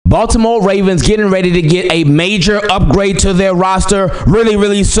Baltimore Ravens getting ready to get a major upgrade to their roster really,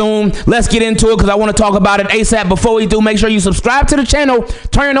 really soon. Let's get into it because I want to talk about it ASAP. Before we do, make sure you subscribe to the channel,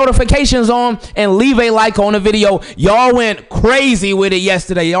 turn your notifications on, and leave a like on the video. Y'all went crazy with it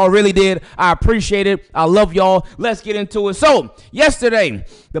yesterday. Y'all really did. I appreciate it. I love y'all. Let's get into it. So, yesterday,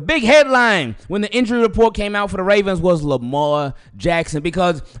 the big headline when the injury report came out for the Ravens was Lamar Jackson,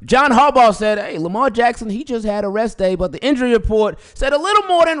 because John Harbaugh said, hey, Lamar Jackson, he just had a rest day, but the injury report said a little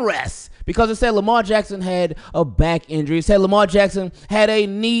more than rest, because it said Lamar Jackson had a back injury. It said Lamar Jackson had a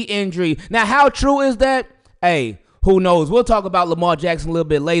knee injury. Now, how true is that? Hey, who knows? We'll talk about Lamar Jackson a little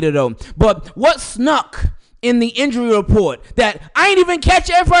bit later, though. But what snuck in the injury report that I ain't even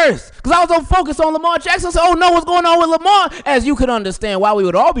catch at first, because I was so focused on Lamar Jackson. So, oh no, what's going on with Lamar? As you could understand why we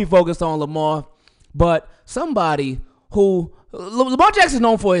would all be focused on Lamar. But somebody who, Lamar Jackson's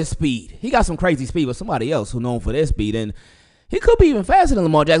known for his speed. He got some crazy speed, but somebody else who's known for their speed. And he could be even faster than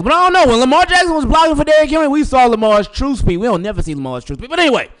Lamar Jackson. But I don't know. When Lamar Jackson was blocking for Derrick Henry, we saw Lamar's true speed. We don't never see Lamar's true speed. But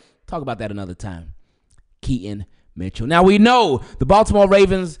anyway, talk about that another time. Keaton Mitchell. Now, we know the Baltimore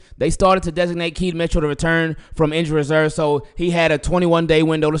Ravens, they started to designate Keaton Mitchell to return from injury reserve, so he had a 21-day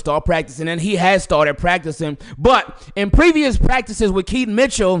window to start practicing, and he has started practicing. But in previous practices with Keaton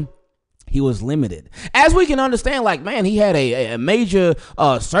Mitchell, he was limited. As we can understand, like, man, he had a major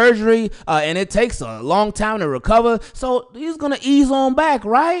surgery, and it takes a long time to recover, so he's going to ease on back,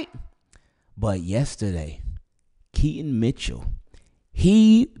 right? But yesterday, Keaton Mitchell,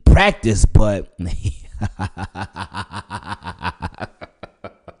 he practiced, but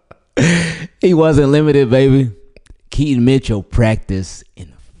he wasn't limited, baby. Keaton Mitchell practiced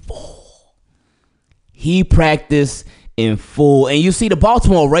in full. He practiced in full. And you see, the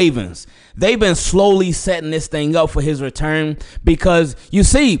Baltimore Ravens, they've been slowly setting this thing up for his return, because you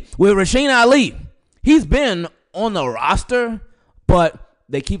see, with Rasheen Ali, he's been on the roster, but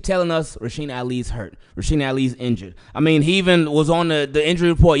they keep telling us Rasheen Ali's hurt. Rasheen Ali's injured. I mean, he even was on the injury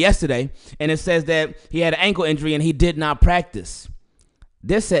report yesterday, and it says that he had an ankle injury and he did not practice.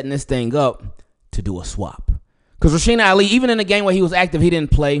 They're setting this thing up to do a swap, because Rasheen Ali, even in the game where he was active, he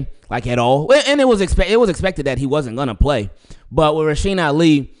didn't play like at all. And it was expected that he wasn't going to play. But with Rasheen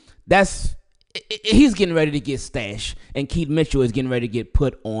Ali, he's getting ready to get stashed, and Keaton Mitchell is getting ready to get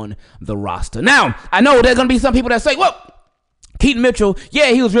put on the roster. Now, I know there's going to be some people that say, well, Keaton Mitchell, yeah,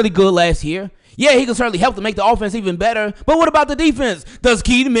 he was really good last year. Yeah, he can certainly help to make the offense even better. But what about the defense? Does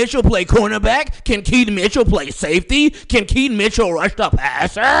Keaton Mitchell play cornerback? Can Keaton Mitchell play safety? Can Keaton Mitchell rush the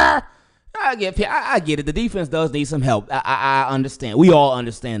passer? I get it. The defense does need some help. I understand. We all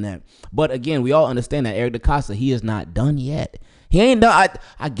understand that. But again, we all understand that Eric DeCosta, he is not done yet. He ain't done.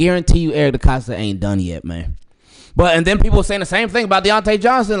 I guarantee you Eric DeCosta ain't done yet, man. And then people saying the same thing about Diontae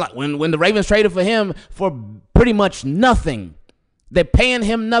Johnson. Like when the Ravens traded for him for pretty much nothing. They're paying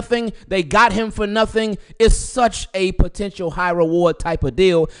him nothing. They got him for nothing. It's such a potential high reward type of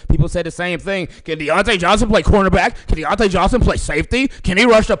deal. People say the same thing. Can Diontae Johnson play cornerback? Can Diontae Johnson play safety? Can he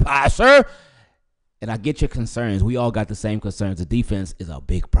rush the passer? And I get your concerns. We all got the same concerns. The defense is a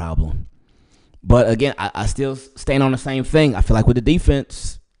big problem. But again, I still stand on the same thing. I feel like with the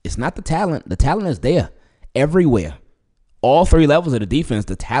defense, it's not the talent. The talent is there everywhere. All three levels of the defense,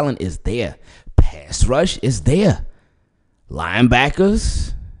 the talent is there. Pass rush is there.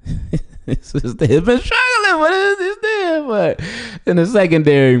 Linebackers, it's been struggling, but it's there. But in the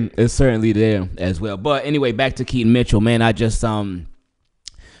secondary, it's certainly there as well. But anyway, back to Keaton Mitchell, man.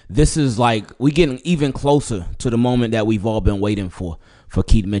 This is like we getting even closer to the moment that we've all been waiting for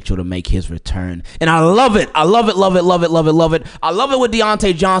Keaton Mitchell to make his return. And I love it. I love it, love it, love it, love it, love it. I love it with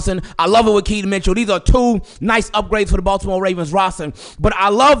Diontae Johnson. I love it with Keaton Mitchell. These are two nice upgrades for the Baltimore Ravens roster. But I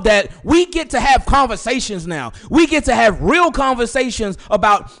love that we get to have conversations now. We get to have real conversations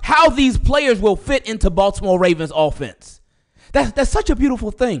about how these players will fit into Baltimore Ravens offense. That's such a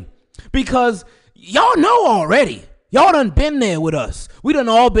beautiful thing, because y'all know already. Y'all done been there with us. We done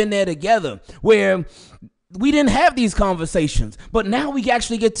all been there together, where we didn't have these conversations, but now we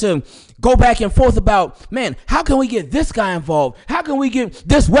actually get to go back and forth about, man, how can we get this guy involved? How can we get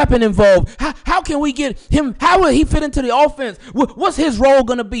this weapon involved? How can we get him? How will he fit into the offense? What's his role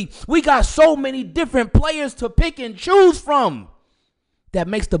going to be? We got so many different players to pick and choose from. That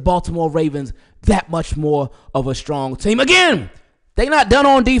makes the Baltimore Ravens that much more of a strong team. Again, they're not done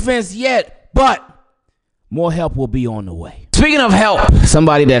on defense yet, but more help will be on the way. Speaking of help,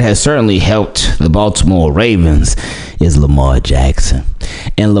 somebody that has certainly helped the Baltimore Ravens is Lamar Jackson.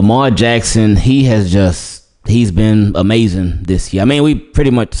 And Lamar Jackson, he's been amazing this year. I mean, we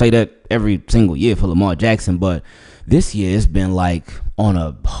pretty much say that every single year for Lamar Jackson, but this year it's been like on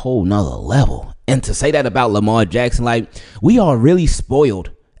a whole nother level. And to say that about Lamar Jackson, like, we are really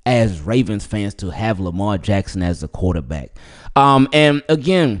spoiled as Ravens fans to have Lamar Jackson as the quarterback. And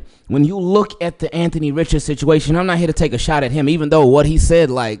again, when you look at the Anthony Richardson situation, I'm not here to take a shot at him, even though what he said,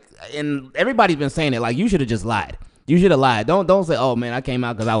 like, and everybody's been saying it, like, you should have just lied. You should have lied. Don't say, oh, man, I came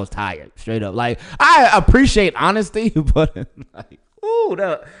out because I was tired. Straight up. Like, I appreciate honesty, but, like, ooh,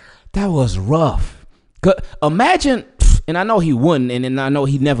 that was rough. Imagine, and I know he wouldn't, and I know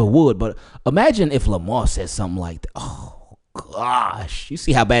he never would, but imagine if Lamar said something like that. Oh, gosh. You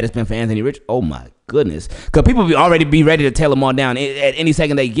see how bad it's been for Anthony Richardson? Oh, my goodness. Because people already be ready to tear Lamar down at any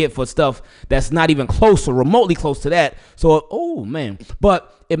second they get for stuff that's not even close or remotely close to that. So, oh, man.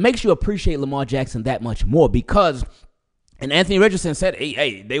 But it makes you appreciate Lamar Jackson that much more because, and Anthony Richardson said,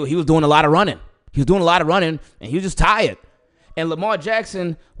 he was doing a lot of running. He was doing a lot of running, and he was just tired. And Lamar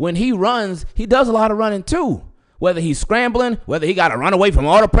Jackson, when he runs, he does a lot of running too. Whether he's scrambling, whether he got to run away from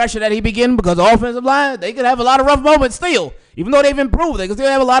all the pressure that he be getting because the offensive line, they could have a lot of rough moments still. Even though they've improved, they can still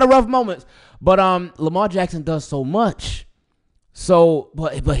have a lot of rough moments. But Lamar Jackson does so much. So,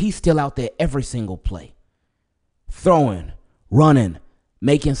 but he's still out there every single play. Throwing, running,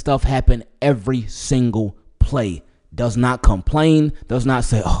 making stuff happen every single play. Does not complain, does not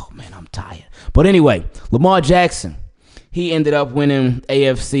say, oh, man, I'm tired. But anyway, Lamar Jackson, he ended up winning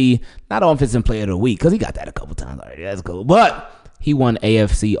AFC, not Offensive Player of the Week, because he got that a couple times already. That's cool. But he won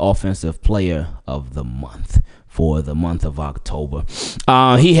AFC Offensive Player of the Month for the month of October.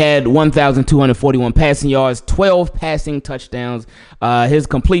 He had 1,241 passing yards, 12 passing touchdowns. His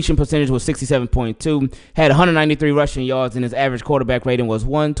completion percentage was 67.2, had 193 rushing yards, and his average quarterback rating was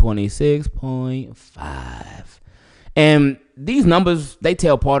 126.5. And these numbers, they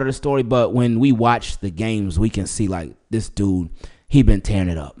tell part of the story, but when we watch the games, we can see, like, this dude, he been tearing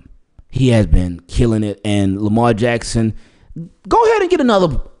it up. He has been killing it, and Lamar Jackson, go ahead and get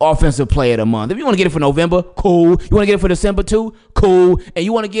another Offensive Player of the Month. If you want to get it for November, cool. You want to get it for December too, cool. And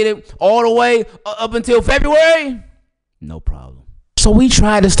you want to get it all the way up until February, no problem. So we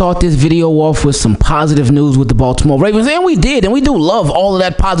tried to start this video off with some positive news with the Baltimore Ravens, and we did, and we do love all of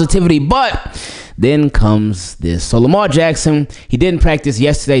that positivity, but then comes this. So Lamar Jackson, he didn't practice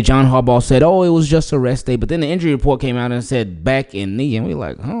yesterday. John Harbaugh said, oh, it was just a rest day. But then the injury report came out and said back and knee. And we were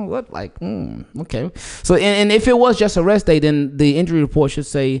like, oh, what? Like, okay. So, and if it was just a rest day, then the injury report should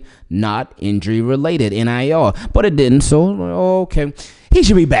say not injury related, NIR. But it didn't. So, okay. He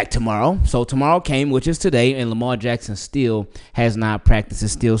should be back tomorrow. So tomorrow came, which is today, and Lamar Jackson still has not practiced. It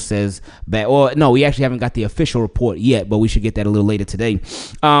still says back. Or no, we actually haven't got the official report yet, but we should get that a little later today.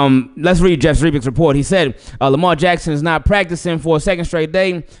 Let's read Jeff Zrebick's report. He said Lamar Jackson is not practicing for a second straight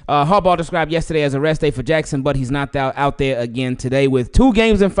day. Harbaugh described yesterday as a rest day for Jackson, but he's not out there again today. With 2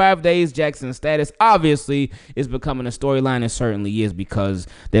 games in 5 days, Jackson's status obviously is becoming a storyline. It certainly is because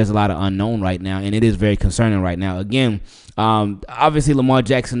there's a lot of unknown right now, and it is very concerning right now. Again, obviously Lamar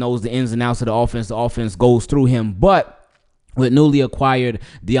Jackson knows the ins and outs of the offense. The offense goes through him, but with newly acquired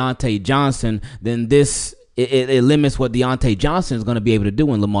Diontae Johnson, then this it limits what Diontae Johnson is going to be able to do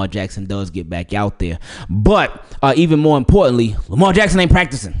when Lamar Jackson does get back out there. But even more importantly, Lamar Jackson ain't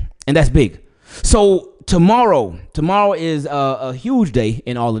practicing, and that's big. So tomorrow is a huge day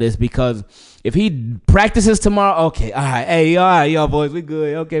in all of this because if he practices tomorrow, okay, all right, y'all boys, we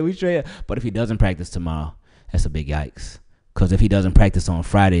good, okay, we straight. But if he doesn't practice tomorrow, that's a big yikes. Because if he doesn't practice on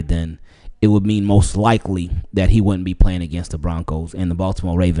Friday, then it would mean most likely that he wouldn't be playing against the Broncos, and the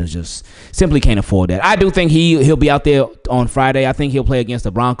Baltimore Ravens just simply can't afford that. I do think he'll be out there on Friday. I think he'll play against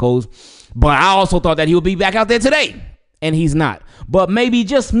the Broncos, but I also thought that he would be back out there today, and he's not. But maybe,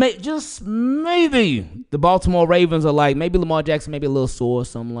 just maybe, the Baltimore Ravens are like, maybe Lamar Jackson may be a little sore or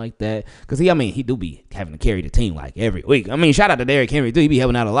something like that. Because he do be having to carry the team like every week. I mean, shout out to Derrick Henry too. He be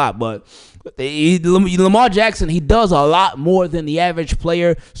helping out a lot. But Lamar Jackson, he does a lot more than the average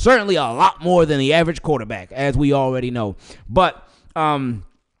player. Certainly a lot more than the average quarterback, as we already know. But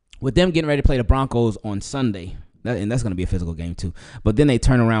with them getting ready to play the Broncos on Sunday, and that's going to be a physical game too. But then they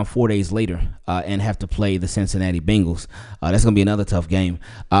turn around 4 days later and have to play the Cincinnati Bengals. That's going to be another tough game.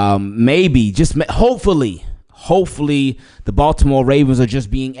 Hopefully the Baltimore Ravens are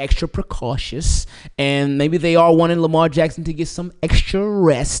just being extra precautious, and maybe they are wanting Lamar Jackson to get some extra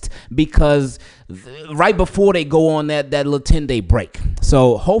rest because right before they go on that little 10-day break.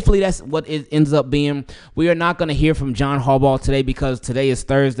 So hopefully that's what it ends up being. We are not going to hear from John Harbaugh today because today is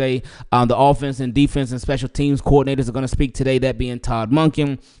Thursday. The offense and defense and special teams coordinators are going to speak today, that being Todd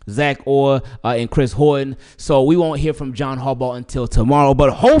Monken, Zach Orr, and Chris Horton. So we won't hear from John Harbaugh until tomorrow,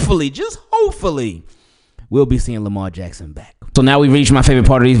 but hopefully, just hopefully, we'll be seeing Lamar Jackson back. So now we've reached my favorite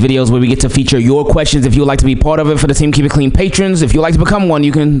part of these videos where we get to feature your questions. If you would like to be part of it for the Team Keep It Clean patrons, if you'd like to become one,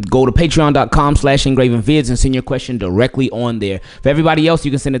 you can go to patreon.com/Ingravenvids and send your question directly on there. For everybody else,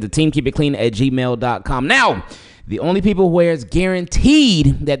 you can send it to teamkeepitclean@gmail.com. Now, the only people where it's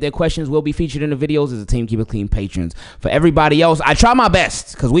guaranteed that their questions will be featured in the videos is the Team Keep It Clean patrons. For everybody else, I try my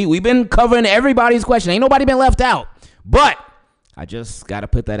best because we've been covering everybody's question. Ain't nobody been left out. But I just got to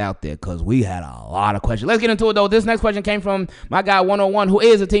put that out there because we had a lot of questions. Let's get into it, though. This next question came from my guy, 101, who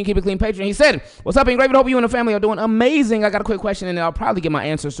is a Team Keep It Clean patron. He said, what's up, Ingraven? Hope you and the family are doing amazing. I got a quick question, and I'll probably get my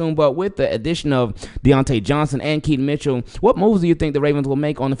answer soon. But with the addition of Diontae Johnson and Keaton Mitchell, what moves do you think the Ravens will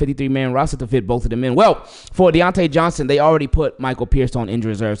make on the 53-man roster to fit both of them in? Well, for Diontae Johnson, they already put Michael Pierce on injury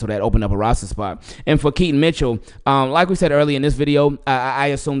reserve, so that opened up a roster spot. And for Keaton Mitchell, like we said earlier in this video, I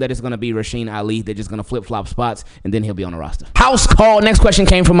assume that it's going to be Rasheen Ali. They're just going to flip-flop spots, and then he'll be on the roster. House call. Next question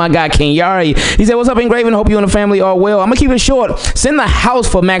came from my guy Kenyari. He said, what's up, Ingraven? Hope you and the family are well. I'm gonna keep it short. Send the house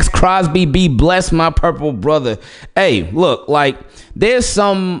for Max Crosby. Be blessed, my purple brother. Hey, look, like, there's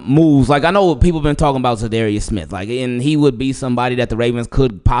some moves. Like, I know people been talking about Zadarius Smith, like, and he would be somebody that the Ravens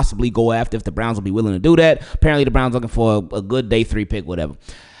could possibly go after if the Browns would be willing to do that. Apparently the Browns looking for a good day 3 pick, whatever.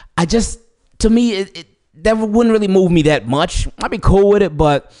 To me, that wouldn't really move me that much. I'd be cool with it,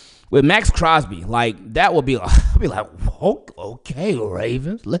 but with Max Crosby, like, that would be, I'd be like, okay,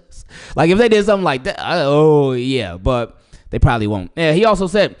 Ravens, let's, like, if they did something like that, oh, yeah, but they probably won't. Yeah, he also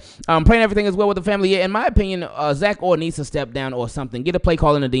said, praying everything is well with the family. Yeah, in my opinion, Zach Orr needs to step down or something. Get a play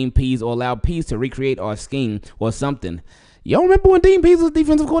call in the Dean Pease or allow Pease to recreate our scheme or something. Y'all remember when Dean Pease was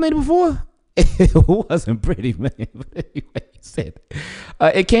defensive coordinator before? It wasn't pretty, man. But anyway, he said,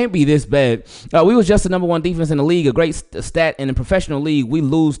 it can't be this bad. We was just the #1 defense in the league, a great stat in a professional league. We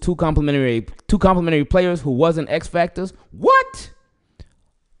lose two complimentary players who wasn't X factors. What?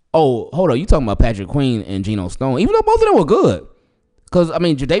 Oh, hold on. You talking about Patrick Queen and Geno Stone? Even though both of them were good, because I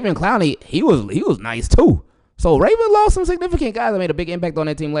mean, Jadeveon Clowney, he was nice too. So Raven lost some significant guys that made a big impact on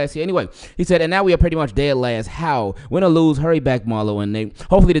that team last year. Anyway, he said, and now we are pretty much dead last. How? Win or lose, hurry back, Marlo and Nate.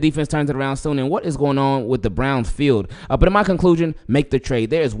 Hopefully the defense turns it around soon. And what is going on with the Browns field? But in my conclusion, make the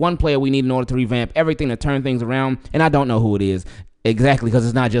trade. There is one player we need in order to revamp everything to turn things around, and I don't know who it is exactly because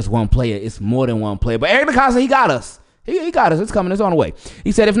it's not just one player. It's more than one player. But Eric DeCosta, he got us. He got us. It's coming. It's on the way.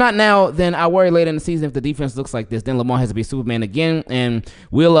 He said, if not now, then I worry later in the season if the defense looks like this. Then Lamar has to be Superman again and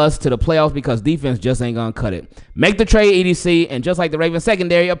wheel us to the playoffs because defense just ain't going to cut it. Make the trade, EDC. And just like the Ravens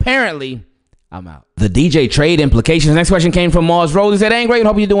secondary, apparently, I'm out. The DJ trade implications. Next question came from Mars Rose. He said, ain't great.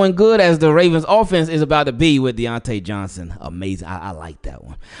 Hope you're doing good as the Ravens offense is about to be with Diontae Johnson. Amazing. I like that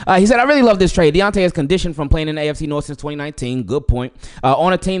one. He said, I really love this trade. Diontae is conditioned from playing in the AFC North since 2019. Good point.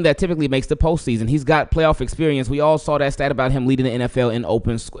 On a team that typically makes the postseason. He's got playoff experience. We all saw that stat about him leading the NFL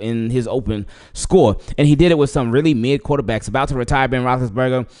in his open score. And he did it with some really mid quarterbacks. About to retire Ben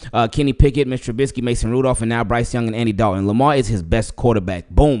Roethlisberger, Kenny Pickett, Mitch Trubisky, Mason Rudolph, and now Bryce Young and Andy Dalton. Lamar is his best quarterback.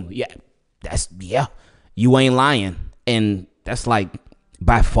 Boom. Yeah. You ain't lying. And that's like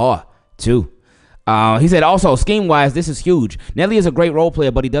by far too. He said also scheme-wise, this is huge. Nelly is a great role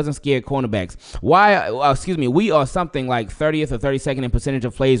player, but he doesn't scare cornerbacks. We are something like 30th or 32nd in percentage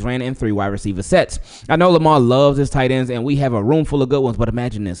of plays ran in 3 wide receiver sets. I know Lamar loves his tight ends, and we have a room full of good ones, but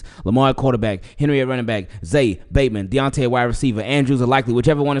imagine this. Lamar at quarterback, Henry at running back, Zay, Bateman, Diontae at wide receiver, Andrews are likely,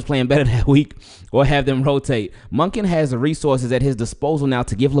 whichever one is playing better that week, or have them rotate. Monken has the resources at his disposal now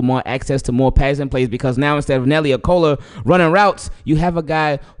to give Lamar access to more passing plays because now instead of Nelly or Kohler running routes, you have a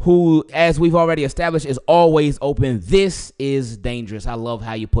guy who, as we've already established, is always open. This is dangerous. I love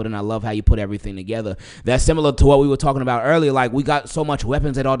how you put everything together. That's similar to what we were talking about earlier. Like, we got so much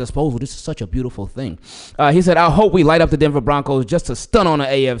weapons at our disposal. This is such a beautiful thing. He said, I hope we light up the Denver Broncos just to stun on the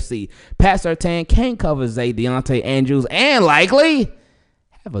AFC. Pat Surtain can cover Zay, Diontae, Andrews, and likely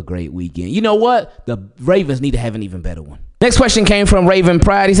have a great weekend. You know what? The Ravens need to have an even better one. Next question came from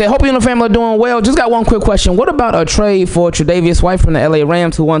Ravenpride. He said, hope you and the family are doing well. Just got one quick question. What about a trade for Tre'Davious White from the LA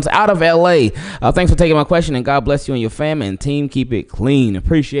Rams who wants out of LA? Thanks for taking my question, and God bless you and your family and team. Keep it clean.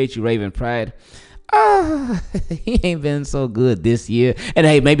 Appreciate you, Ravenpride. He ain't been so good this year. And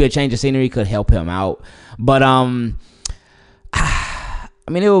hey, maybe a change of scenery could help him out. But I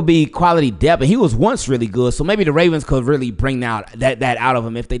mean, it will be quality depth, and he was once really good, so maybe the Ravens could really bring that out of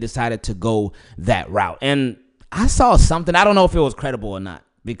him if they decided to go that route. And I saw something. I don't know if it was credible or not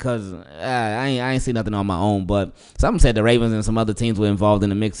because I ain't seen nothing on my own, but something said the Ravens and some other teams were involved in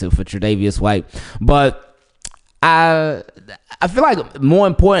the mix for Tre'Davious White. But I feel like more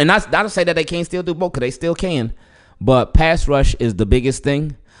important, and not to say that they can't still do both, because they still can, but pass rush is the biggest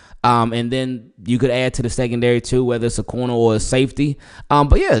thing. And then you could add to the secondary too, whether it's a corner or a safety.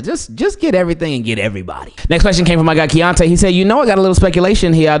 But yeah, just get everything and get everybody. Next question came from my guy Keyonte. He said, I got a little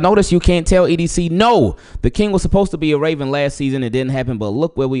speculation here. I noticed you can't tell EDC no. The King was supposed to be a Raven last season. It didn't happen, but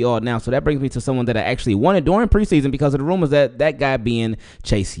look where we are now. So that brings me to someone that I actually wanted during preseason because of the rumors that guy being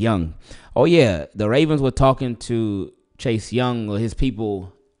Chase Young. Oh yeah, the Ravens were talking to Chase Young or his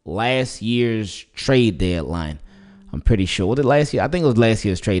people last year's trade deadline. I'm pretty sure. Was it last year? I think it was last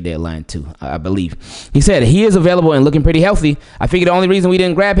year's trade deadline too, I believe. He said he is available and looking pretty healthy. I figured the only reason we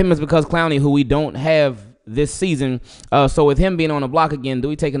didn't grab him is because Clowney, who we don't have this season. So with him being on the block again, do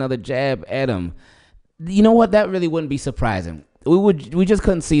we take another jab at him? You know what? That really wouldn't be surprising. We just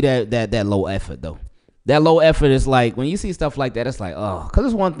couldn't see that low effort though. That low effort is like, when you see stuff like that, it's like, oh, because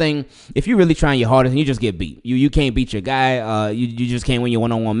it's one thing, if you're really trying your hardest and you just get beat. You can't beat your guy. You just can't win your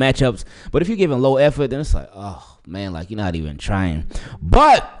one-on-one matchups. But if you're giving low effort, then it's like, oh, man, like you're not even trying.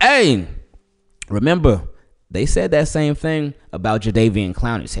 But, hey, remember, they said that same thing about Jadeveon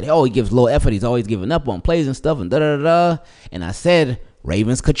Clowney. They said, oh, he gives low effort. He's always giving up on plays and stuff and da-da-da-da. And I said,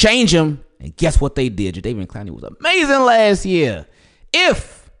 Ravens could change him. And guess what they did? Jadeveon Clowney was amazing last year.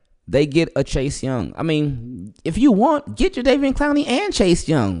 If they get a Chase Young. I mean, if you want, get your Jadeveon Clowney and Chase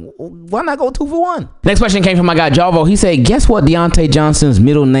Young. Why not go 2 for 1? Next question came from my guy Jarvo. He said, guess what Diontae Johnson's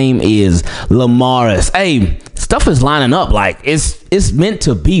middle name is? Lamaris. Hey, stuff is lining up. Like, it's meant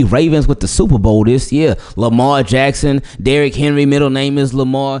to be Ravens with the Super Bowl this year. Lamar Jackson, Derrick Henry, middle name is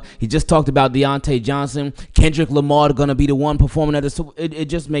Lamar. He just talked about Diontae Johnson. Kendrick Lamar going to be the one performing at the Super Bowl. It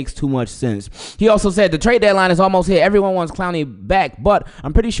just makes too much sense. He also said the trade deadline is almost here. Everyone wants Clowney back, but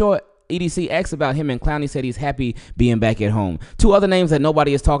I'm pretty sure EDC asked about him, and Clowney said he's happy being back at home. 2 other names that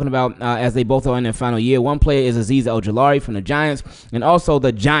nobody is talking about as they both are in their final year. One player is Azeez Ojulari from the Giants, and also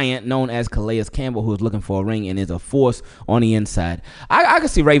the Giant known as Calais Campbell, who is looking for a ring and is a force on the inside. I can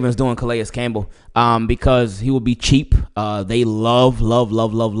see Ravens doing Calais Campbell because he will be cheap. They love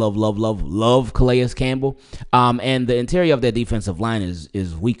Calais Campbell. And the interior of their defensive line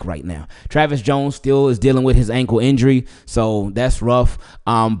is weak right now. Travis Jones still is dealing with his ankle injury, so that's rough.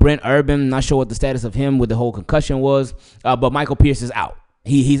 Brent Urban, not sure what the status of him with the whole concussion was, but Michael Pierce is out.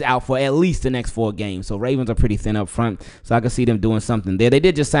 He's out for at least the next 4 games. So Ravens are pretty thin up front. So I can see them doing something there. They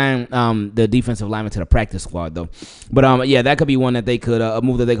did just sign the defensive lineman to the practice squad, though. But, yeah, that could be one that they could, a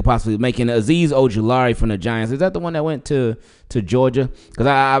move that they could possibly make. And Azeez Ojulari from the Giants, is that the one that went to Georgia? Because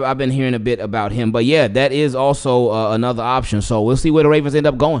I've been hearing a bit about him. But, yeah, that is also another option. So we'll see where the Ravens end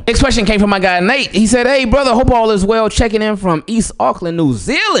up going. Next question came from my guy Nate. He said, hey, brother, hope all is well. Checking in from East Auckland, New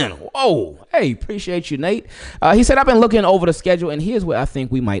Zealand. Whoa. Hey, appreciate you, Nate. He said, I've been looking over the schedule, and here's where I think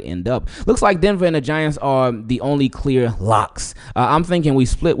we might end up. Looks like Denver and the Giants are the only clear locks. I'm thinking we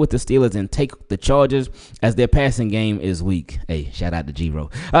split with the Steelers and take the Chargers as their passing game is weak. Hey, shout out to G-Ro.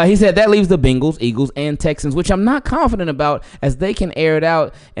 He said that leaves the Bengals, Eagles, and Texans, which I'm not confident about as they can air it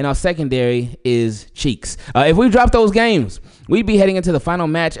out, and our secondary is cheeks. If we drop those games, we'd be heading into the final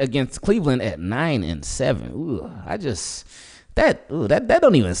match against Cleveland at 9-7. Ooh, That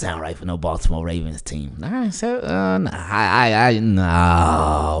don't even sound right for no Baltimore Ravens team. No. And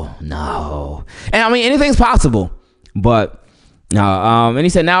I mean, anything's possible, but no. And he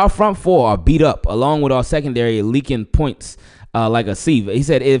said now our front 4 are beat up, along with our secondary leaking points like a sieve. He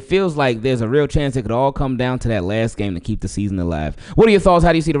said it feels like there's a real chance it could all come down to that last game to keep the season alive. What are your thoughts?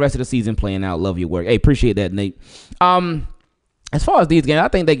 How do you see the rest of the season playing out? Love your work. Hey, appreciate that, Nate. As far as these games, I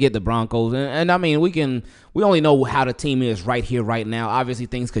think they get the Broncos. And I mean, we only know how the team is right here, right now. Obviously,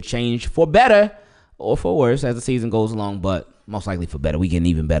 things could change for better or for worse as the season goes along, but most likely for better. We getting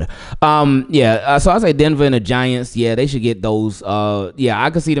even better. So I say Denver and the Giants, yeah, they should get those. I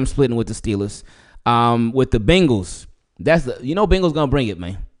could see them splitting with the Steelers. With the Bengals, Bengals going to bring it,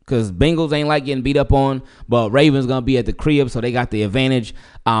 man. Because Bengals ain't like getting beat up on, but Ravens going to be at the crib, so they got the advantage.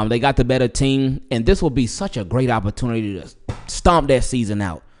 They got the better team, and this will be such a great opportunity to stomp that season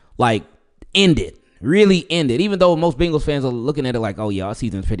out. Like, end it. Really end it. Even though most Bengals fans are looking at it like, oh, yeah, our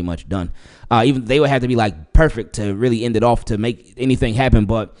season's pretty much done. Even they would have to be, like, perfect to really end it off to make anything happen.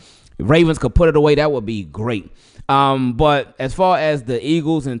 But if Ravens could put it away, that would be great. But as far as the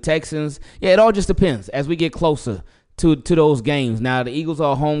Eagles and Texans, yeah, it all just depends as we get closer to those games. Now, the Eagles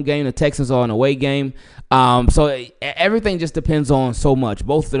are a home game. The Texans are an away game. So everything just depends on so much.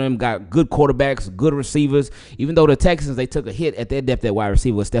 Both of them got good quarterbacks, good receivers. Even though the Texans, they took a hit at their depth at wide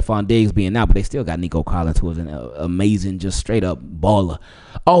receiver with Stephon Diggs being out, but they still got Nico Collins, who is an amazing, just straight up baller.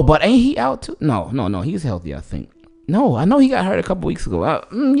 Oh, but ain't he out too? No, he's healthy, I think. No, I know he got hurt a couple weeks ago.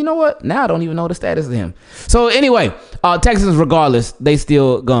 You know what? Now I don't even know the status of him. So anyway, Texans, regardless, they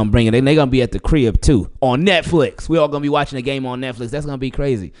still gonna bring it. They're gonna be at the crib too on Netflix. We all gonna be watching the game on Netflix. That's gonna be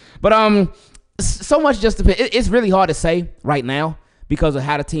crazy. But so much just depends. It's really hard to say right now because of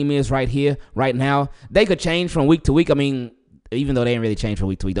how the team is right here, right now. They could change from week to week. I mean, even though they ain't really changed from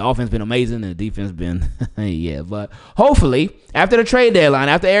week to week, the offense been amazing and the defense been yeah. But hopefully, after the trade deadline,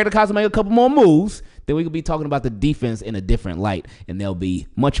 after Eric DeCosta make a couple more moves, then we could be talking about the defense in a different light, and they'll be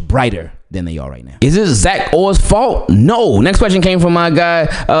much brighter than they are right now. Is this Zach Orr's fault? No. Next question came from my guy,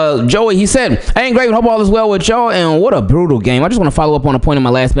 Joey. He said, "Hey, Ingraven, hope all is well with y'all, and what a brutal game. I just want to follow up on a point in my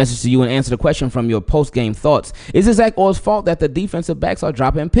last message to you and answer the question from your post-game thoughts. Is it Zach Orr's fault that the defensive backs are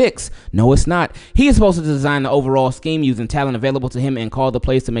dropping picks? No, it's not. He is supposed to design the overall scheme using talent available to him and call the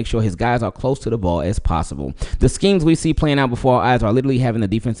plays to make sure his guys are close to the ball as possible. The schemes we see playing out before our eyes are literally having the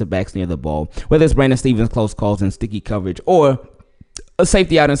defensive backs near the ball, whether it's Brandon Stevens' close calls and sticky coverage, or a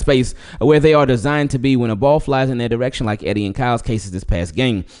safety out in space where they are designed to be when a ball flies in their direction, like Eddie and Kyle's cases this past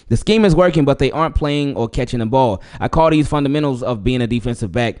game. The scheme is working, but they aren't playing or catching the ball. I call these fundamentals of being a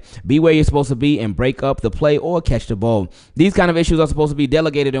defensive back. Be where you're supposed to be and break up the play or catch the ball. These kind of issues are supposed to be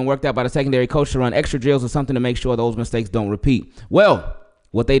delegated and worked out by the secondary coach to run extra drills or something to make sure those mistakes don't repeat. Well,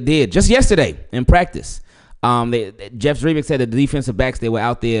 what they did just yesterday in practice, Jeff Zrebiec said that the defensive backs, they were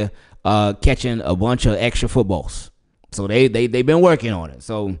out there catching a bunch of extra footballs. So they've been working on it.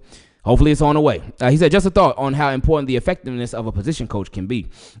 So hopefully it's on the way. He said, just a thought on how important the effectiveness of a position coach can be.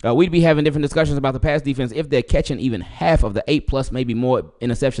 We'd be having different discussions about the pass defense if they're catching even half of the 8+ maybe more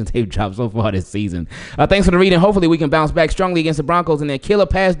interceptions they've dropped so far this season. Thanks for the reading. Hopefully we can bounce back strongly against the Broncos and their killer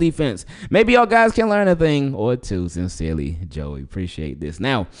pass defense. Maybe y'all guys can learn a thing or two. Sincerely, Joey. Appreciate this.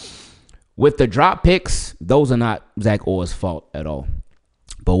 Now, with the drop picks, those are not Zach Orr's fault at all.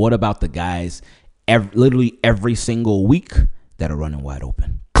 But what about the guys literally every single week that are running wide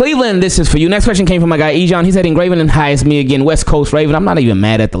open? Cleveland, this is for you. Next question came from my guy, Eijon. He said, Ingraven and hi, it's me again, West Coast Raven. I'm not even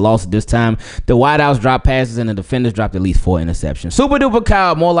mad at the loss this time. The wideouts dropped passes and the defenders dropped at least 4 interceptions. Super duper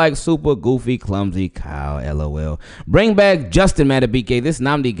Kyle, more like super goofy, clumsy Kyle, LOL. Bring back Justin Matabike. This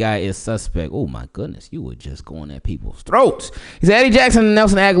Namdi guy is suspect. Oh my goodness, you were just going at people's throats. He said, Eddie Jackson and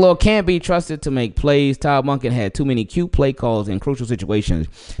Nelson Aguilar can't be trusted to make plays. Todd Monken had too many cute play calls in crucial situations.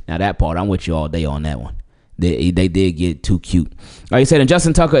 Now that part, I'm with you all day on that one. They did get too cute. He said, and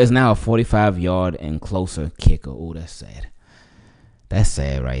Justin Tucker is now a 45-yard and closer kicker. Oh, that's sad. That's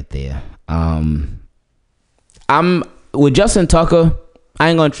sad right there. I'm with Justin Tucker. I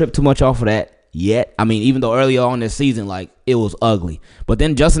ain't gonna trip too much off of that yet. I mean, even though earlier on this season, like, it was ugly, but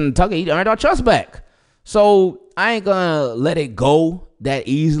then Justin Tucker, he earned our trust back. So I ain't gonna let it go that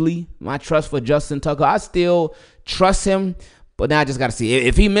easily. My trust for Justin Tucker, I still trust him. But now I just got to see.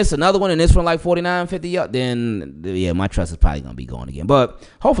 If he missed another one and it's from like 49, 50 yards, then, yeah, my trust is probably going to be going again. But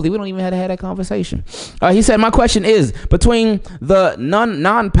hopefully we don't even have to have that conversation. He said, my question is, between the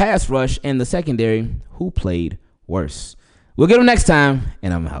non-pass rush and the secondary, who played worse? We'll get him next time,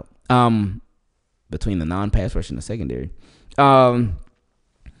 and I'm out. Between the non-pass rush and the secondary, I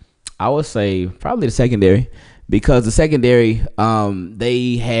would say probably the secondary, because the secondary,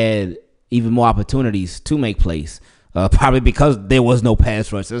 they had even more opportunities to make plays. Probably because there was no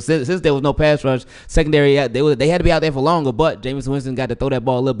pass rush. So since there was no pass rush, secondary, they had to be out there for longer, but Jameis Winston got to throw that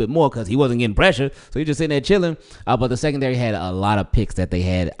ball a little bit more because he wasn't getting pressure. So he just sitting there chilling. But the secondary had a lot of picks that they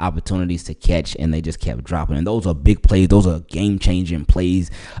had opportunities to catch, and they just kept dropping. And those are big plays. Those are game-changing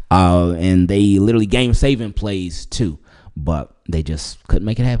plays. And they literally game-saving plays, too. But they just couldn't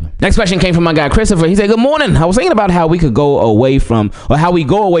make it happen. Next question came from my guy Christopher. He said, good morning. I was thinking about how we go away from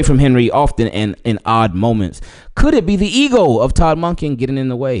Henry often and in odd moments. Could it be the ego of Todd Monken getting in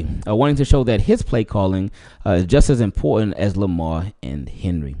the way, wanting to show that his play calling is just as important as Lamar and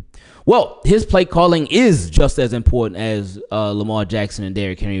Henry? Well, his play calling is just as important as Lamar Jackson and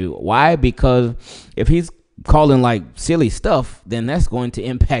Derrick Henry. Why? Because if he's calling like silly stuff, then that's going to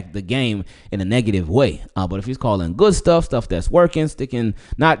impact the game in a negative way. But if he's calling good stuff that's working,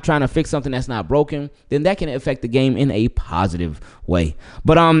 not trying to fix something that's not broken, then that can affect the game in a positive way.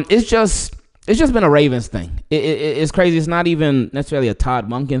 But it's just been a Ravens thing. It's crazy. It's not even necessarily a Todd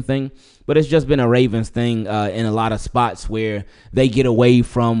Monken thing, but it's just been a Ravens thing in a lot of spots where they get away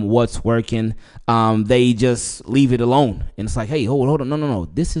from what's working. They just leave it alone. And it's like, hey, hold on. No.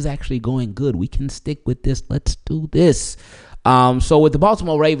 This is actually going good. We can stick with this. Let's do this. So with the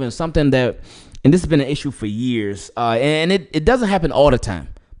Baltimore Ravens, something that, and this has been an issue for years, and it doesn't happen all the time,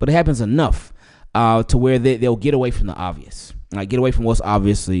 but it happens enough to where they'll get away from the obvious. Like, get away from what's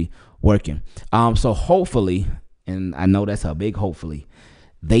obviously working. So hopefully, and I know that's a big hopefully,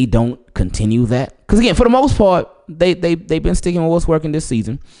 they don't continue that. Because again, for the most part, they've been sticking with what's working this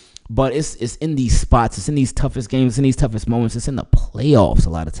season. But it's in these spots, it's in these toughest games, it's in these toughest moments, it's in the playoffs a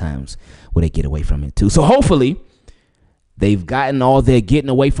lot of times where they get away from it too. So hopefully they've gotten all their getting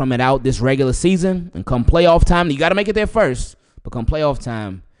away from it out this regular season, and come playoff time, you got to make it there first. But come playoff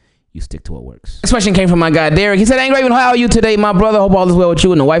time, you stick to what works. Next question came from my guy Derrick. He said, Ingraven, how are you today, my brother? Hope all is well with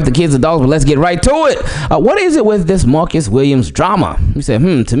you and the wife, the kids, the dogs, but let's get right to it. What is it with this Marcus Williams drama? He said,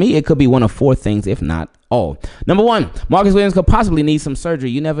 to me, it could be one of 4 things, if not all. Number 1, Marcus Williams could possibly need some surgery.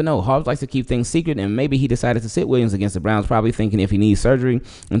 You never know. Harbs likes to keep things secret, and maybe he decided to sit Williams against the Browns, probably thinking if he needs surgery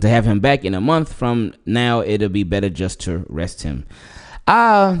and to have him back in a month from now, it'll be better just to rest him.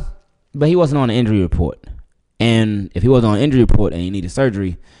 But he wasn't on the injury report. And if he wasn't on an injury report and he needed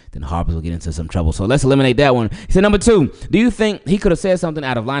surgery, then Harper will get into some trouble. So let's eliminate that one. He said, number 2, do you think he could have said something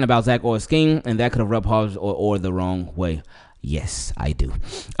out of line about Zach Orr's scheme and that could have rubbed Harper or the wrong way? Yes, I do.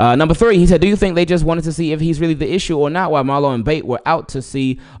 Number 3, he said, do you think they just wanted to see if he's really the issue or not while Marlo and Bate were out to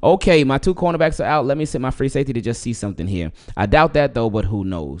see, okay, my 2 cornerbacks are out. Let me sit my free safety to just see something here. I doubt that, though, but who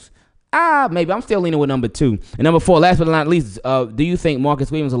knows? Maybe. I'm still leaning with number 2. And number 4, last but not least, do you think Marcus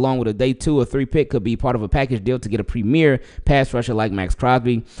Williams, along with a day 2 or 3 pick, could be part of a package deal to get a premier pass rusher like Max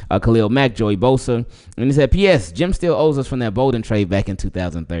Crosby, Khalil Mack, Joey Bosa? And he said, P.S. Jim still owes us from that Bolden trade back in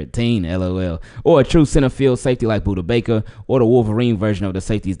 2013, LOL. Or a true center field safety like Buda Baker, or the Wolverine version of the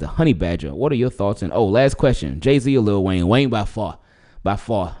safeties, the Honey Badger. What are your thoughts? And last question, Jay-Z or Lil Wayne? Wayne by far,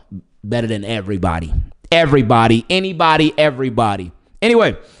 better than everybody. Everybody, anybody, everybody.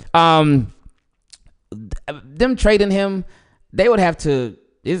 Anyway, them trading him, they would have to,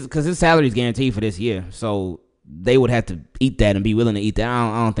 because his salary is guaranteed for this year, so they would have to eat that and be willing to eat that.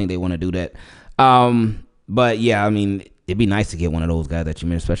 I don't think they want to do that. But yeah, I mean, it'd be nice to get one of those guys that you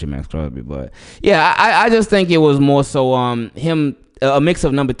mentioned, especially Max Crosby. But yeah, I just think it was more so him, a mix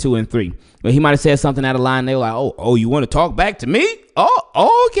of number 2 and 3. But he might have said something out of line. They were like, oh, you want to talk back to me?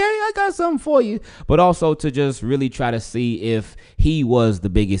 Oh, okay, I got something for you. But also to just really try to see if he was the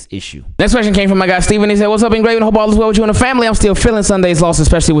biggest issue. Next question came from my guy Steven. He said, what's up, Ingraven? Hope all is well with you and the family. I'm still feeling Sunday's loss,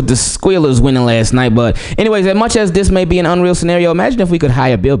 especially with the Squealers winning last night. But anyways, as much as this may be an unreal scenario, imagine if we could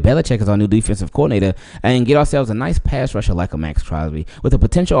hire Bill Belichick as our new defensive coordinator and get ourselves a nice pass rusher like a Max Crosby. With the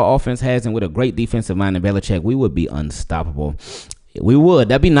potential our offense has and with a great defensive mind in Belichick, we would be unstoppable. We would.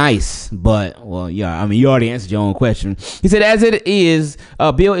 That'd be nice. But, well, yeah, I mean, you already answered your own question. He said, as it is,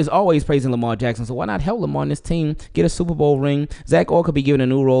 Bill is always praising Lamar Jackson, so why not help Lamar and his team get a Super Bowl ring? Zach Orr could be given a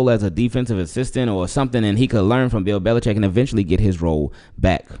new role as a defensive assistant or something, and he could learn from Bill Belichick and eventually get his role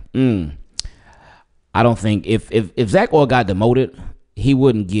back. I don't think if Zach Orr got demoted, he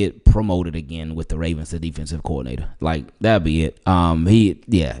wouldn't get promoted again with the Ravens to defensive coordinator. Like, that'd be it. And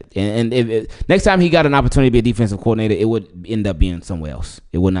if next time he got an opportunity to be a defensive coordinator, it would end up being somewhere else.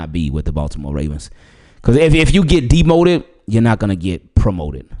 It would not be with the Baltimore Ravens. Because if you get demoted, you're not going to get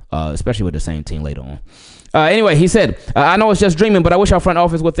promoted, especially with the same team later on. Anyway, he said, I know it's just dreaming, but I wish our front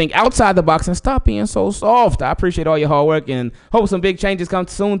office would think outside the box and stop being so soft. I appreciate all your hard work and hope some big changes come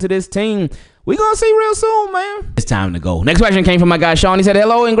soon to this team. We're going to see real soon, man. It's time to go. Next question came from my guy, Shawn. He said,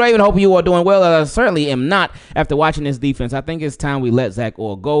 hello, Ingraven. Hope you are doing well. I certainly am not after watching this defense. I think it's time we let Zach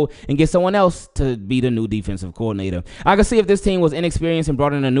Orr go and get someone else to be the new defensive coordinator. I could see if this team was inexperienced and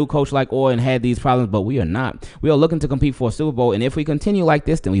brought in a new coach like Orr and had these problems, but we are not. We are looking to compete for a Super Bowl, and if we continue like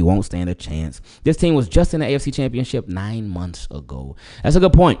this, then we won't stand a chance. This team was just in the AFC Championship 9 months ago. That's a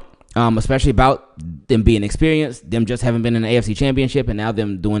good point. Especially about them being experienced, them just haven't been in the AFC Championship, and now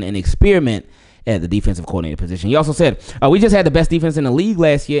them doing an experiment at the defensive coordinator position. He also said, we just had the best defense in the league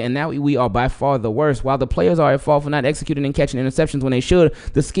last year, and now we are by far the worst. While the players are at fault for not executing and catching interceptions when they should,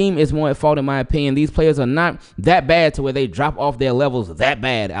 the scheme is more at fault in my opinion. These players are not that bad to where they drop off their levels that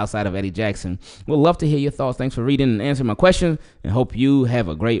bad outside of Eddie Jackson. We'd love to hear your thoughts. Thanks for reading and answering my question, and hope you have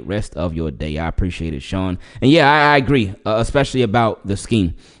a great rest of your day. I appreciate it, Shawn. And yeah, I agree, especially about the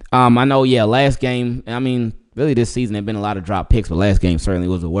scheme. I know, last game, I mean, really this season there have been a lot of drop picks, but last game certainly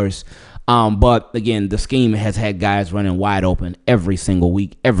was the worst. But again, the scheme has had guys running wide open every single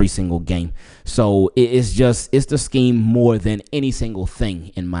week, every single game. So it's the scheme more than any single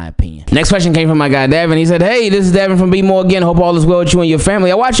thing, in my opinion. Next question came from my guy Davon. He said, hey, this is Davon from Bmore again. Hope all is well with you and your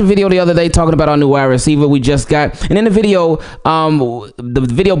family. I watched a video the other day talking about our new wide receiver we just got. And in the video, the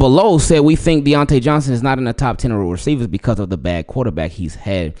video below said we think Diontae Johnson is not in the top 10 of receivers because of the bad quarterback he's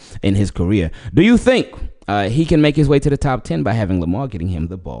had in his career. Do you think he can make his way to the top 10 by having Lamar getting him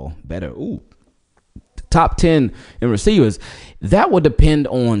the ball better? Ooh. Top 10 in receivers. That would depend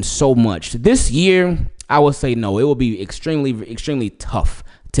on so much. This year, I would say no. It will be extremely, extremely tough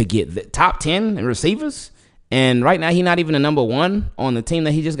to get the top 10 in receivers And right now, he's not even the number one on the team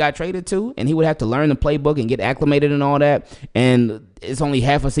that he just got traded to. And he would have to learn the playbook and get acclimated and all that. And it's only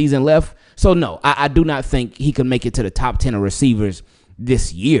half a season left. So, no, I do not think he could make it to the top 10 of receivers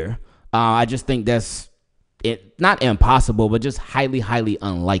this year. I just think that's not impossible, but just highly, highly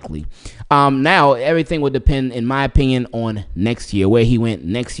unlikely. Now, everything would depend, in my opinion, on next year, where he went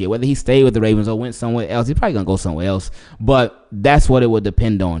next year. Whether he stayed with the Ravens or went somewhere else, he's probably going to go somewhere else. But that's what it would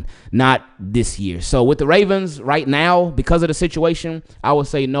depend on, not this year. So with the Ravens right now, because of the situation, I would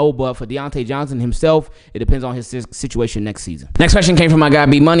say no. But for Diontae Johnson himself, it depends on his situation next season. Next question came from my guy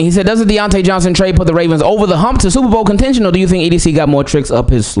Bmoney. He said, does the Diontae Johnson trade put the Ravens over the hump to Super Bowl contention, or do you think EDC got more tricks up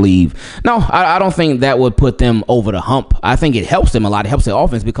his sleeve? No, I don't think that would put them over the hump. I think it helps them a lot. It helps their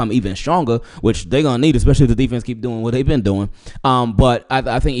offense become even stronger, which they're going to need, especially if the defense keep doing what they've been doing. But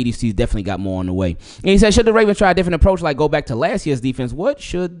I think EDC's definitely got more on the way. And he said, should the Ravens try a different approach, like go back to last year's defense? What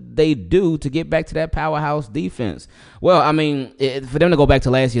should they do to get back to that powerhouse defense? Well, I mean, for them to go back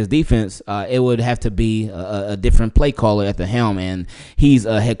to last year's defense, it would have to be a different play caller at the helm, and he's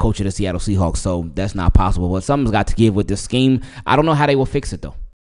a head coach of the Seattle Seahawks, so that's not possible. But something's got to give with this scheme. I don't know how they will fix it, though.